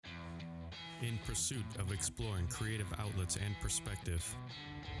In pursuit of exploring creative outlets and perspective,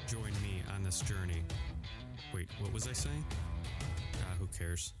 join me on this journey. Wait, what was I saying? Who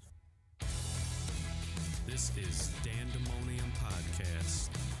cares? This is Dandemonium Podcast.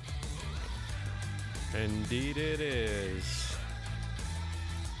 Indeed it is.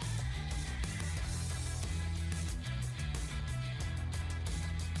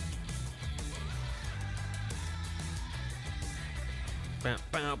 Bow,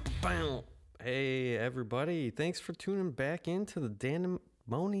 bow, bow. Hey, everybody. Thanks for tuning back into the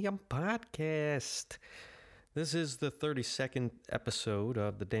Dandemonium Podcast. This is the 32nd episode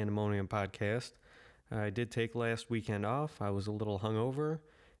of the Dandemonium Podcast. I did take last weekend off. I was a little hungover,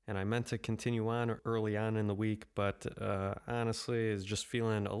 and I meant to continue on early on in the week, but honestly, is just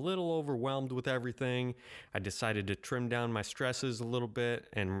feeling a little overwhelmed with everything. I decided to trim down my stresses a little bit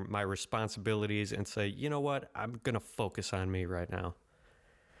and my responsibilities and say, you know what, I'm going to focus on me right now.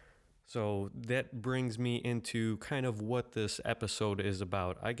 So that brings me into kind of what this episode is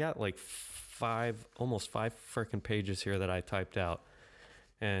about. I got like almost five freaking pages here that I typed out.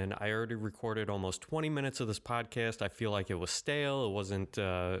 And I already recorded almost 20 minutes of this podcast. I feel like it was stale. It wasn't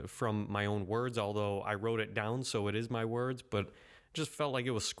from my own words, although I wrote it down, so it is my words. But it just felt like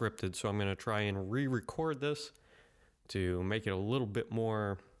it was scripted. So I'm going to try and re-record this to make it a little bit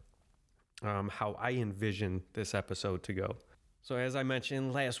more how I envision this episode to go. So as I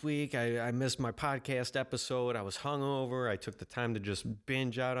mentioned last week, I missed my podcast episode. I was hungover. I took the time to just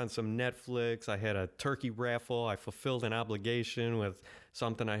binge out on some Netflix. I had a turkey raffle. I fulfilled an obligation with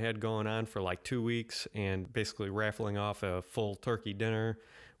something I had going on for like 2 weeks and basically raffling off a full turkey dinner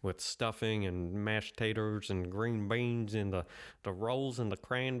with stuffing and mashed taters and green beans and the rolls and the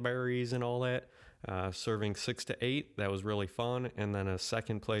cranberries and all that. Serving 6 to 8. That was really fun. And then a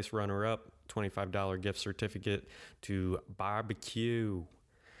second place runner-up, $25 gift certificate to barbecue.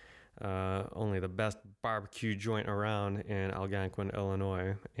 Only the best barbecue joint around in Algonquin,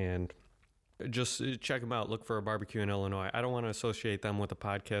 Illinois. And just check them out. Look for a barbecue in Illinois. I don't want to associate them with the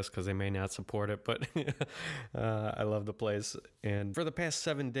podcast because they may not support it, but I love the place. And for the past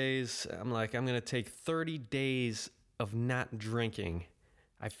 7 days, I'm going to take 30 days of not drinking.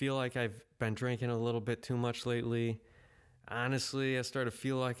 I feel like I've been drinking a little bit too much lately. Honestly, I started to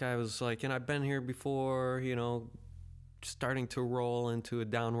feel like I was like, and I've been here before, starting to roll into a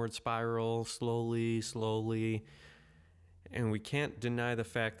downward spiral slowly. And we can't deny the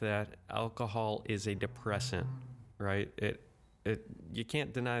fact that alcohol is a depressant, right? You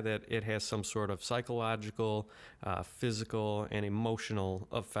can't deny that it has some sort of psychological, physical, and emotional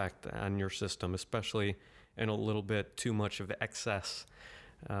effect on your system, especially in a little bit too much of excess.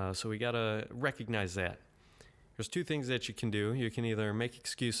 So we got to recognize that. There's two things that you can do. You can either make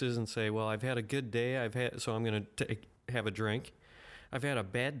excuses and say, well, I've had a good day, so I'm going to have a drink. I've had a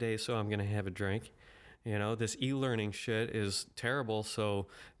bad day, so I'm going to have a drink. This e-learning shit is terrible, so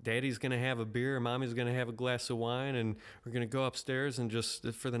daddy's going to have a beer, mommy's going to have a glass of wine, and we're going to go upstairs and just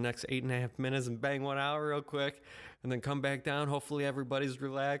for the next 8.5 minutes and bang 1 hour real quick, and then come back down. Hopefully everybody's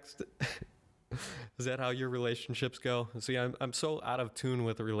relaxed. Is that how your relationships go? See, I'm so out of tune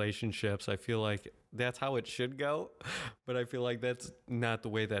with relationships. I feel like that's how it should go, but I feel like that's not the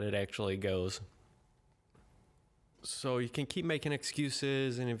way that it actually goes. So you can keep making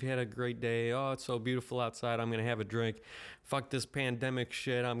excuses, and if you had a great day, oh, it's so beautiful outside, I'm going to have a drink. Fuck this pandemic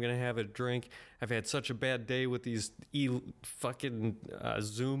shit, I'm going to have a drink. I've had such a bad day with these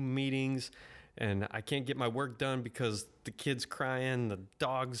Zoom meetings, and I can't get my work done because the kid's crying, the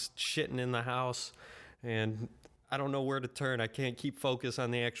dog's shitting in the house, and I don't know where to turn. I can't keep focus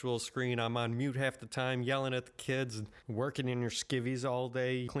on the actual screen. I'm on mute half the time, yelling at the kids, and working in your skivvies all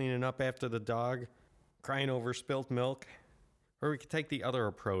day, cleaning up after the dog, crying over spilt milk. Or we could take the other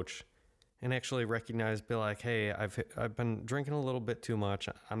approach and actually recognize, be like, hey, I've been drinking a little bit too much.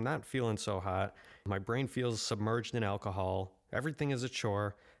 I'm not feeling so hot. My brain feels submerged in alcohol. Everything is a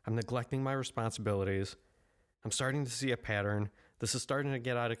chore. I'm neglecting my responsibilities. I'm starting to see a pattern. This is starting to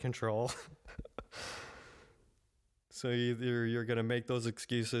get out of control. So either you're going to make those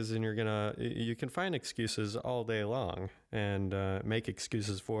excuses and you can find excuses all day long and make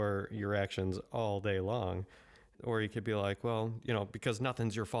excuses for your actions all day long. Or you could be like, well, because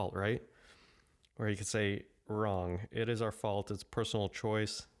nothing's your fault, right? Or you could say, wrong. It is our fault. It's personal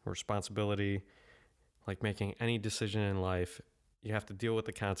choice, responsibility. Like making any decision in life, you have to deal with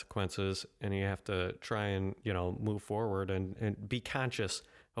the consequences and you have to try and, move forward and be conscious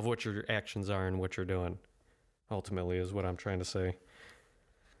of what your actions are and what you're doing. Ultimately is what I'm trying to say.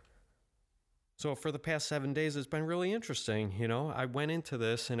 So for the past 7 days, it's been really interesting. I went into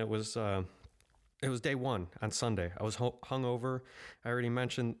this and it was It was day one on Sunday. I was hungover. I already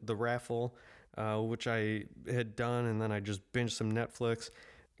mentioned the raffle, which I had done, and then I just binged some Netflix.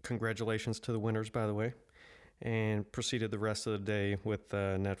 Congratulations to the winners, by the way. And proceeded the rest of the day with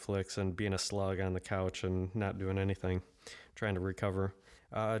Netflix and being a slug on the couch and not doing anything, trying to recover.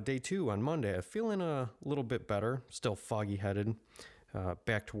 Day two on Monday, I'm feeling a little bit better, still foggy-headed,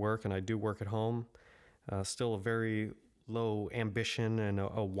 back to work, and I do work at home. Still a very low ambition and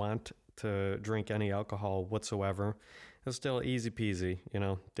a want to drink any alcohol whatsoever. It's still easy peasy,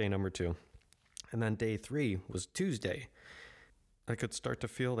 day number two. And then day three was Tuesday. I could start to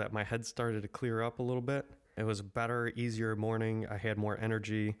feel that my head started to clear up a little bit. It was a better, easier morning. I had more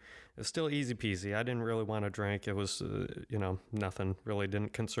energy. It was still easy peasy. I didn't really want to drink. It was, nothing really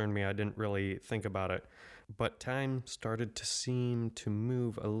didn't concern me. I didn't really think about it. But time started to seem to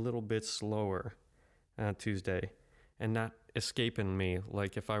move a little bit slower on Tuesday and not escaping me.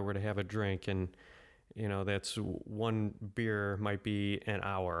 Like if I were to have a drink and, that's one beer might be an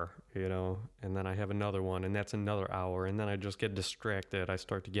hour, and then I have another one and that's another hour. And then I just get distracted. I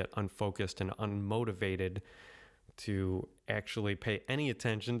start to get unfocused and unmotivated to actually pay any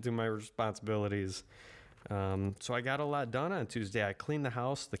attention to my responsibilities. So I got a lot done on Tuesday. I cleaned the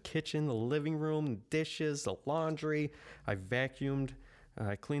house, the kitchen, the living room, the dishes, the laundry. I vacuumed.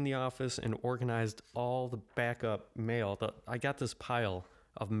 I cleaned the office and organized all the backup mail. I got this pile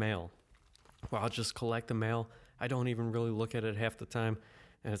of mail where I'll just collect the mail. I don't even really look at it half the time,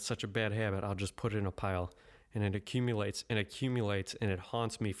 and it's such a bad habit. I'll just put it in a pile, and it accumulates and accumulates, and it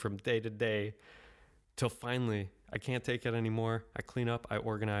haunts me from day to day till finally I can't take it anymore. I clean up, I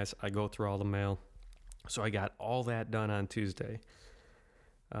organize, I go through all the mail. So I got all that done on Tuesday.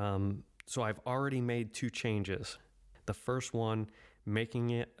 So I've already made two changes. The first one, making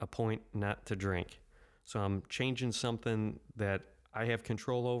it a point not to drink. So I'm changing something that I have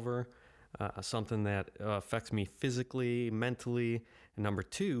control over, something that affects me physically, mentally. And number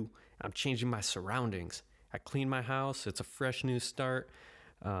two, I'm changing my surroundings. I clean my house. It's a fresh new start.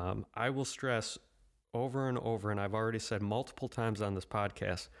 I will stress over and over, and I've already said multiple times on this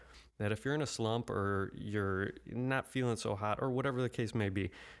podcast, that if you're in a slump or you're not feeling so hot or whatever the case may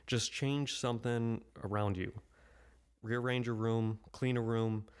be, just change something around you. Rearrange a room, clean a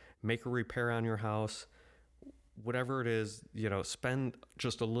room, make a repair on your house, whatever it is, spend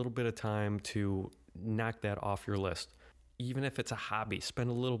just a little bit of time to knock that off your list. Even if it's a hobby, spend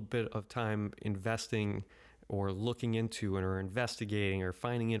a little bit of time investing or looking into or investigating or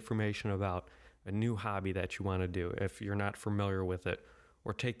finding information about a new hobby that you want to do if you're not familiar with it.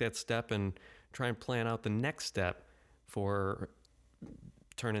 Or take that step and try and plan out the next step for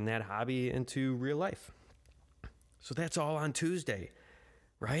turning that hobby into real life. So that's all on Tuesday,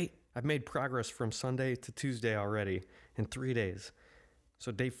 right? I've made progress from Sunday to Tuesday already in 3 days.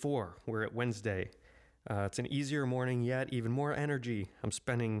 So day 4, we're at Wednesday. It's an easier morning yet, even more energy. I'm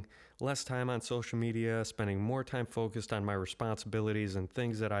spending less time on social media, spending more time focused on my responsibilities and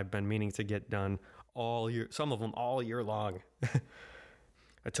things that I've been meaning to get done all year, some of them all year long.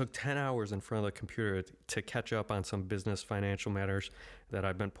 I took 10 hours in front of the computer to catch up on some business financial matters that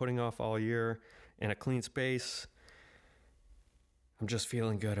I've been putting off all year in a clean space. I'm just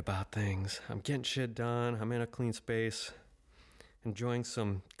feeling good about things. I'm getting shit done. I'm in a clean space, enjoying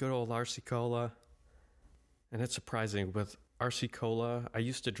some good old RC Cola. And it's surprising, with RC Cola, I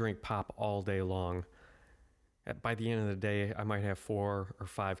used to drink pop all day long. By the end of the day, I might have 4 or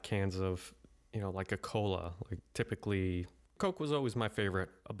 5 cans of, like a cola. Like typically, Coke was always my favorite,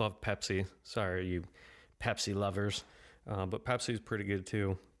 above Pepsi. Sorry, you Pepsi lovers. But Pepsi is pretty good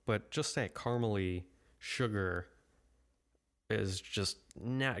too. But just that caramely sugar is just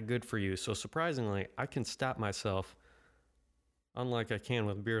not good for you. So surprisingly, I can stop myself, unlike I can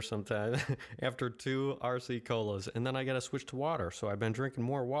with beer sometimes, after 2 RC Colas. And then I got to switch to water. So I've been drinking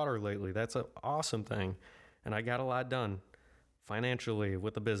more water lately. That's an awesome thing. And I got a lot done financially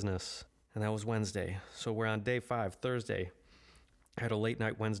with the business. And that was Wednesday. So we're on day 5, Thursday. I had a late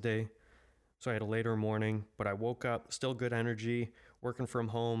night Wednesday, so I had a later morning, but I woke up, still good energy, working from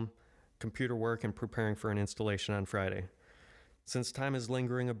home, computer work, and preparing for an installation on Friday. Since time is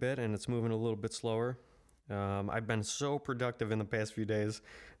lingering a bit and it's moving a little bit slower, I've been so productive in the past few days,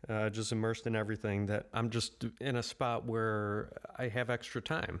 just immersed in everything, that I'm just in a spot where I have extra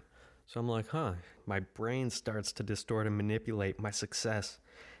time. So I'm like, my brain starts to distort and manipulate my success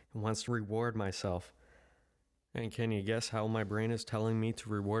and wants to reward myself. And can you guess how my brain is telling me to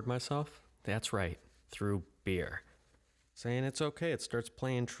reward myself? That's right, through beer. Saying it's okay, it starts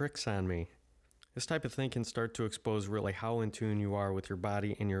playing tricks on me. This type of thing can start to expose really how in tune you are with your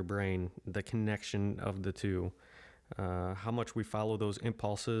body and your brain, the connection of the two, how much we follow those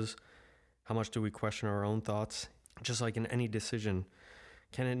impulses, How much do we question our own thoughts? Just like in any decision,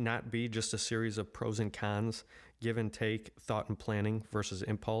 can it not be just a series of pros and cons, give and take, thought and planning versus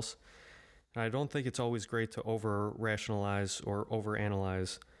impulse? And I don't think it's always great to over-rationalize or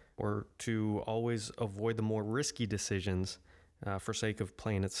over-analyze or to always avoid the more risky decisions for sake of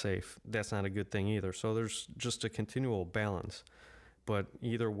playing it safe. That's not a good thing either. So there's just a continual balance. But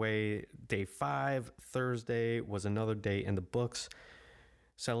either way, day 5, Thursday, was another day in the books,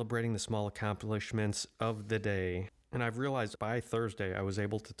 celebrating the small accomplishments of the day. And I've realized by Thursday, I was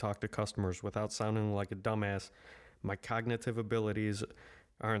able to talk to customers without sounding like a dumbass. My cognitive abilities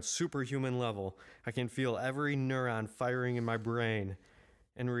are on superhuman level. I can feel every neuron firing in my brain.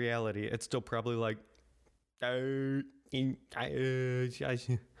 In reality, it's still probably like, hold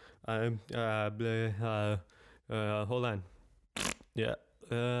on. Yeah.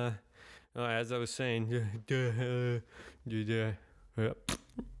 As I was saying,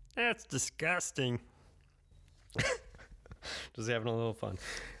 that's disgusting. Just having a little fun.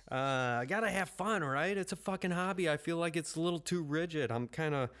 I gotta have fun, right? It's a fucking hobby. I feel like it's a little too rigid.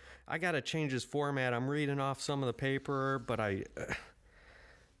 I gotta change this format. I'm reading off some of the paper, but I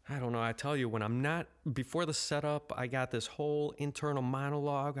don't know. I tell you, when I'm not, before the setup, I got this whole internal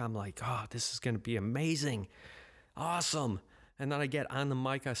monologue. I'm like, oh, this is gonna be amazing. Awesome. And then I get on the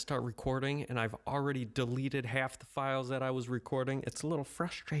mic, I start recording, and I've already deleted half the files that I was recording. It's a little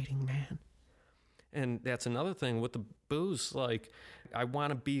frustrating, man. And that's another thing with the booze. Like, I want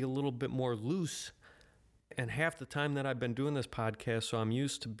to be a little bit more loose. And half the time that I've been doing this podcast, so I'm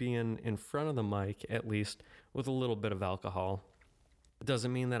used to being in front of the mic, at least, with a little bit of alcohol. It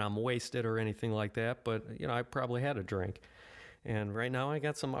doesn't mean that I'm wasted or anything like that, but, I probably had a drink. And right now I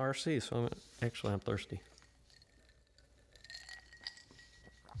got some RC, so I'm thirsty.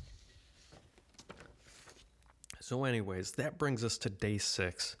 So anyways, that brings us to day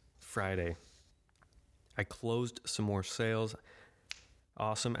 6, Friday. I closed some more sales.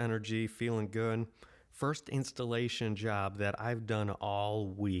 Awesome energy, feeling good. First installation job that I've done all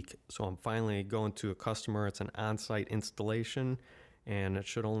week. So I'm finally going to a customer. It's an on-site installation, and it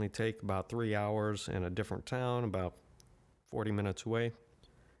should only take about 3 hours in a different town, about 40 minutes away.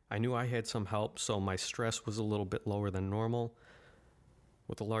 I knew I had some help, so my stress was a little bit lower than normal.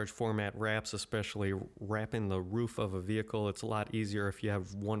 With the large format wraps, especially wrapping the roof of a vehicle, it's a lot easier if you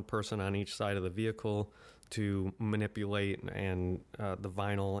have one person on each side of the vehicle to manipulate and the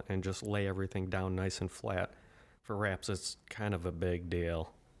vinyl and just lay everything down nice and flat. For wraps, it's kind of a big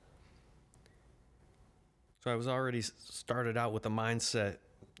deal. So I was already started out with the mindset,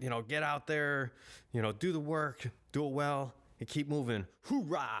 get out there, do the work, do it well, and keep moving.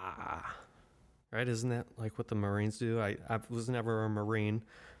 Hoorah! Right? Isn't that like what the Marines do? I was never a Marine,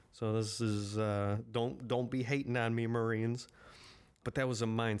 so this is don't be hating on me, Marines. But that was a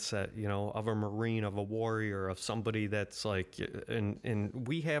mindset, of a Marine, of a warrior, of somebody that's like, and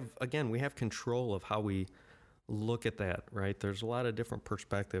we have control of how we look at that, right? There's a lot of different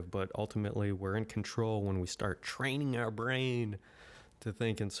perspective, but ultimately we're in control when we start training our brain to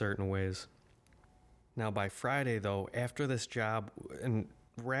think in certain ways. Now by Friday though, after this job, and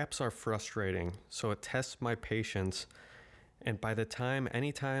wraps are frustrating, so it tests my patience. And by the time,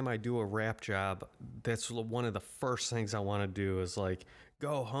 anytime I do a wrap job, that's one of the first things I want to do is like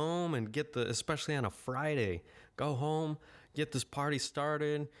go home and especially on a Friday, go home, get this party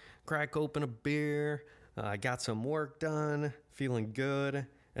started, crack open a beer. I got some work done, feeling good,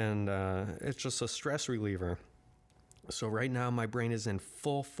 and it's just a stress reliever. So right now my brain is in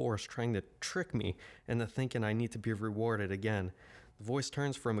full force trying to trick me into thinking I need to be rewarded again. The voice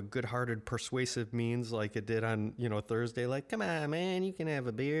turns from a good-hearted, persuasive means like it did on, Thursday, like, come on, man, you can have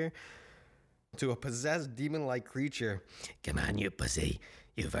a beer, to a possessed demon-like creature. Come on, you pussy.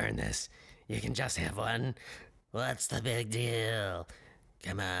 You've earned this. You can just have one. What's the big deal?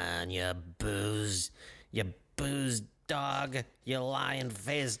 Come on, you booze dog. You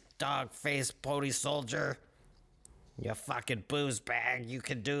lion-faced, dog-faced pony soldier. You fucking booze bag. You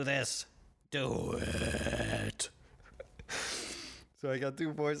can do this. Do it. So I got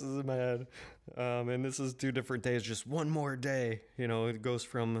two voices in my head, and this is 2 different days, just one more day. It goes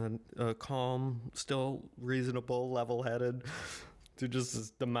from a calm, still reasonable, level-headed, to just this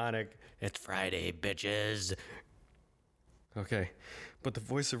demonic, it's Friday, bitches. Okay, but the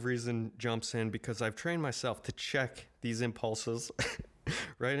voice of reason jumps in because I've trained myself to check these impulses,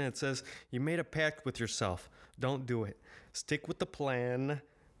 right? And it says, you made a pact with yourself. Don't do it. Stick with the plan.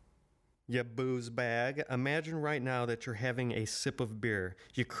 You booze bag. Imagine right now that you're having a sip of beer.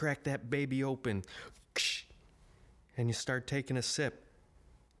 You crack that baby open, and you start taking a sip.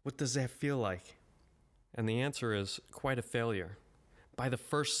 What does that feel like? And the answer is quite a failure. By the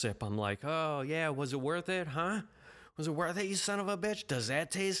first sip, I'm like, oh, yeah, was it worth it, huh? Was it worth it, you son of a bitch? Does that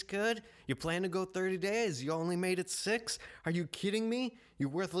taste good? You plan to go 30 days. You only made it 6? Are you kidding me? You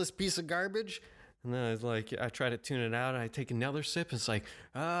worthless piece of garbage? And then I try to tune it out, and I take another sip. And it's like,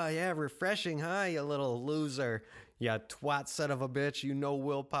 oh, yeah, refreshing, huh, you little loser. You twat son of a bitch. You no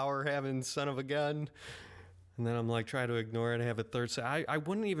willpower having son of a gun. And then I'm like, try to ignore it. I have a third sip. I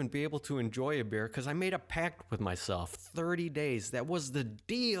wouldn't even be able to enjoy a beer because I made a pact with myself. 30 days. That was the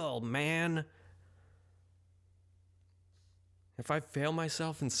deal, man. If I fail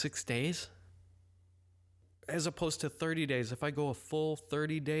myself in 6 days, as opposed to 30 days, if I go a full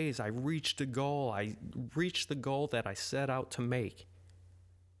 30 days, I reach the goal. I reached the goal that I set out to make.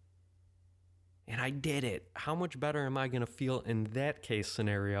 And I did it. How much better am I going to feel in that case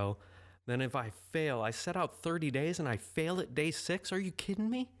scenario than if I fail? I set out 30 days and I fail at day 6? Are you kidding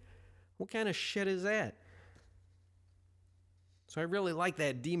me? What kind of shit is that? So I really like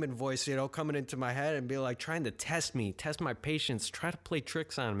that demon voice, coming into my head and be like trying to test me, test my patience, try to play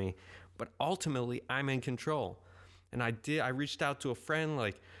tricks on me. But ultimately, I'm in control. And I reached out to a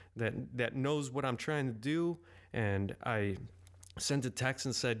friend that knows what I'm trying to do. And I sent a text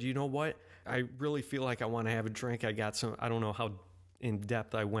and said, you know what? I really feel like I want to have a drink. I don't know how in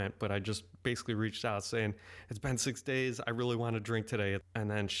depth I went, but I just basically reached out saying, it's been 6 days. I really want to drink today. And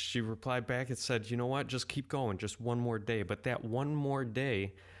then she replied back and said, you know what? Just keep going. Just one more day. But that one more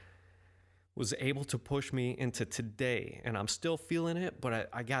day was able to push me into today. And I'm still feeling it, but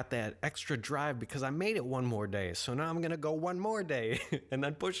I got that extra drive because I made it one more day. So now I'm going to go one more day and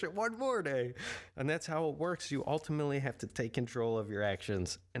then push it one more day. And that's how it works. You ultimately have to take control of your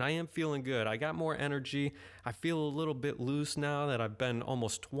actions. And I am feeling good. I got more energy. I feel a little bit loose now that I've been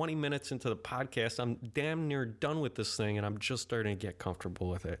almost 20 minutes into the podcast. I'm damn near done with this thing, and I'm just starting to get comfortable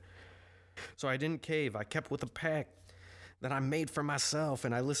with it. So I didn't cave. I kept with a pact that I made for myself,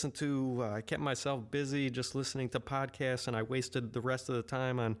 and I kept myself busy just listening to podcasts, and I wasted the rest of the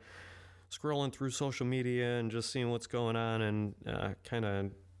time on scrolling through social media and just seeing what's going on and kind of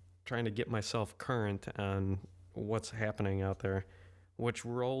trying to get myself current on what's happening out there, which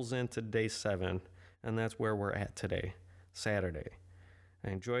rolls into day 7, and that's where we're at today, Saturday. I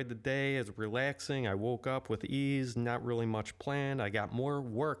enjoyed the day. It's relaxing. I woke up with ease, not really much planned. I got more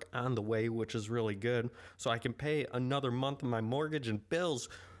work on the way, which is really good, so I can pay another month of my mortgage and bills.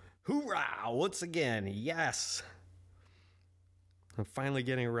 Hoorah! Once again, yes! I'm finally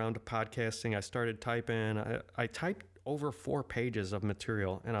getting around to podcasting. I started typing. I typed over 4 pages of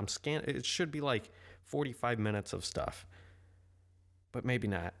material, and I'm scanning. It should be like 45 minutes of stuff, but maybe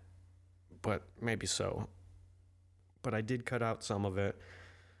not, but maybe so. But I did cut out some of it.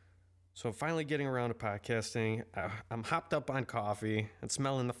 So I'm finally getting around to podcasting. I'm hopped up on coffee and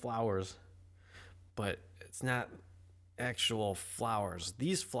smelling the flowers. But it's not actual flowers.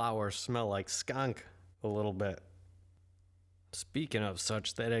 These flowers smell like skunk a little bit. Speaking of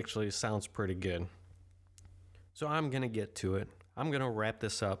such, that actually sounds pretty good. So I'm going to get to it. I'm going to wrap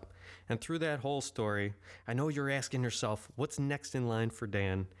this up. And through that whole story, I know you're asking yourself, what's next in line for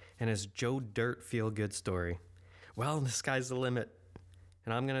Dan and his Joe Dirt feel-good story? Well, the sky's the limit,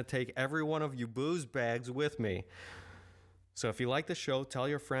 and I'm going to take every one of you booze bags with me. So if you like the show, tell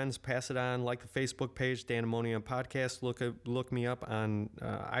your friends, pass it on, like the Facebook page, Dandemonium Podcast. Look me up on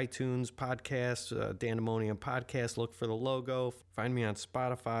iTunes Podcast, Dandemonium Podcast. Look for the logo. Find me on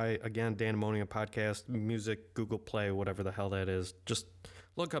Spotify. Again, Dandemonium Podcast, music, Google Play, whatever the hell that is. Just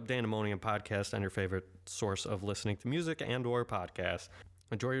look up Dandemonium Podcast on your favorite source of listening to music and or podcasts.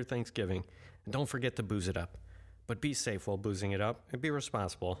 Enjoy your Thanksgiving, and don't forget to booze it up. But be safe while boozing it up and be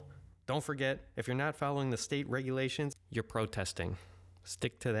responsible. Don't forget, if you're not following the state regulations, you're protesting.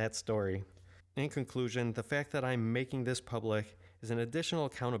 Stick to that story. In conclusion, the fact that I'm making this public is an additional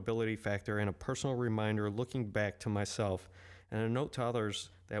accountability factor and a personal reminder looking back to myself, and a note to others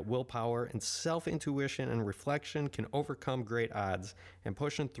that willpower and self-intuition and reflection can overcome great odds and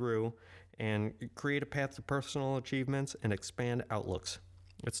push them through and create a path to personal achievements and expand outlooks.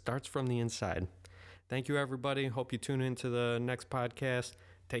 It starts from the inside. Thank you, everybody. Hope you tune into the next podcast.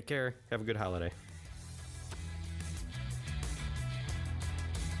 Take care. Have a good holiday.